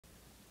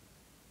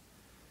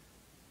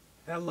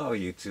Hello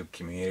YouTube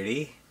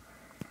community,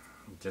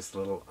 just a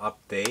little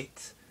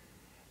update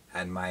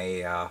on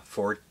my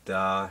Ford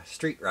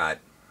street rod.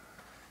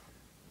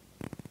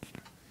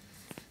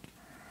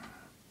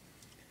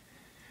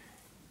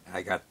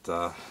 I got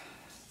the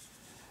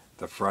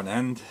front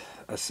end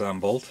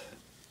assembled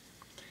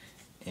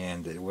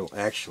and it will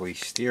actually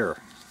steer.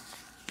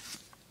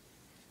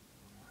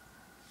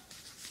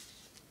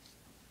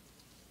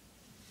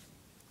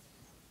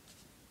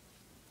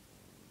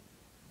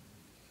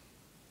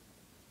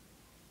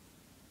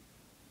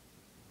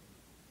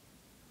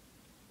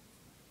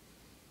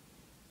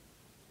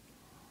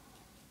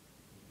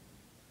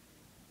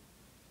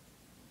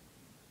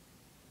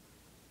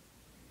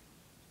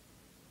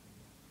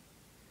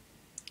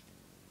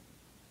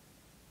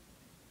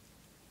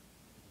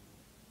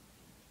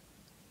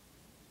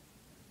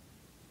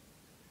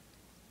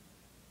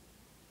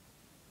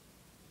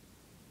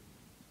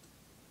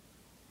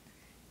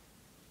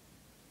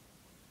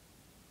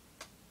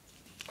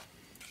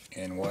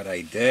 And what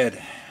I did,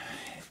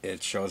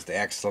 it shows the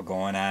axle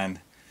going on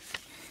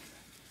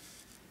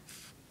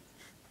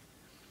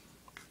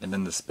and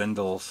then the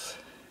spindles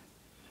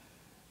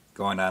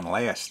going on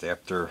last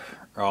after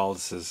all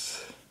this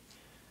is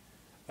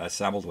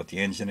assembled with the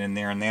engine in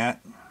there and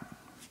that.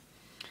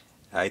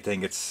 I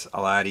think it's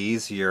a lot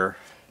easier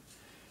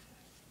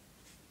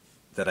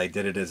that I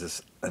did it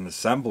as an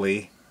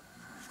assembly,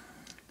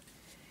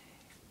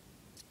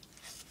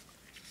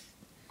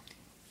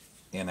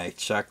 and I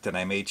checked and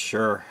I made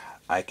sure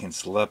I can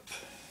slip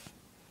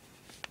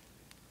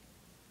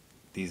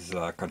these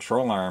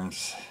control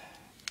arms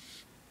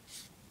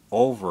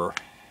over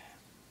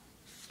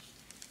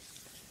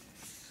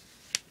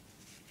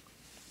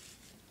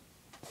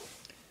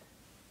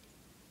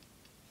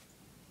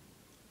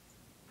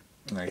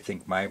and I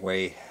think my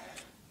way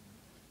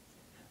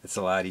it's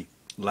a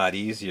lot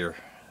easier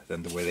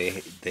than the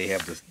way they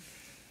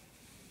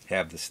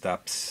have the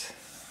steps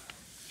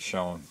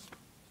shown.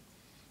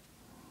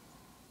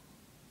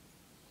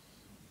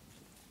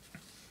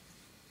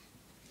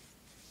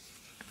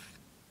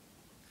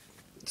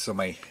 So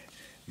my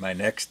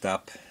next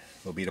step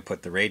will be to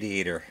put the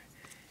radiator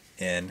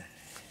in,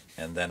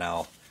 and then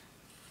I'll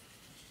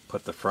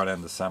put the front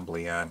end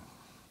assembly on.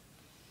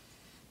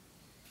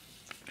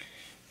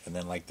 And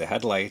then like the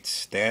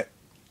headlights, that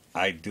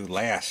I do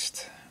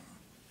last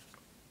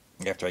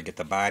after I get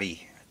the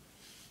body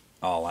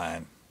all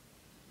on.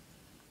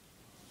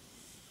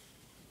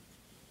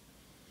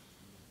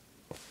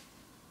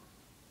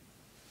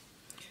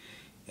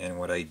 And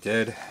what I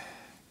did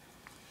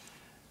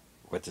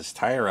with this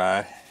tie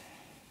rod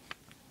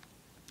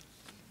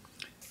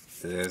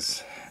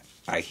is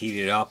I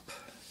heated up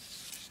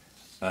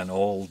an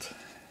old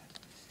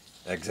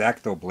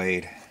X-Acto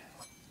blade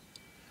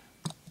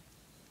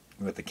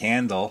with a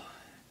candle,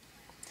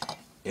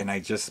 and I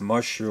just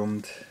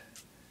mushroomed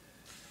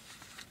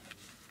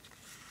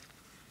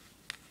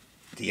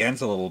the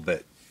ends a little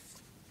bit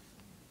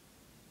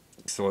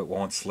so it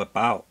won't slip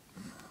out.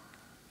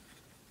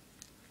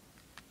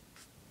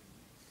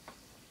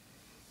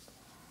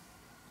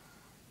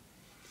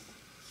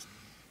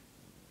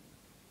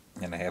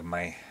 And I have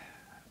my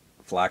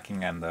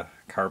flocking on the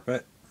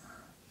carpet.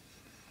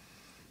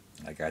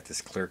 I got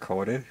this clear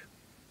coated.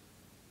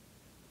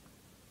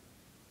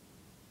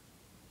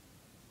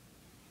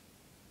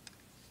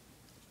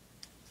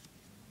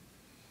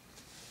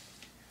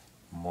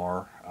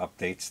 More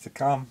updates to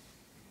come.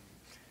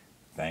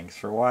 Thanks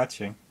for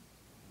watching.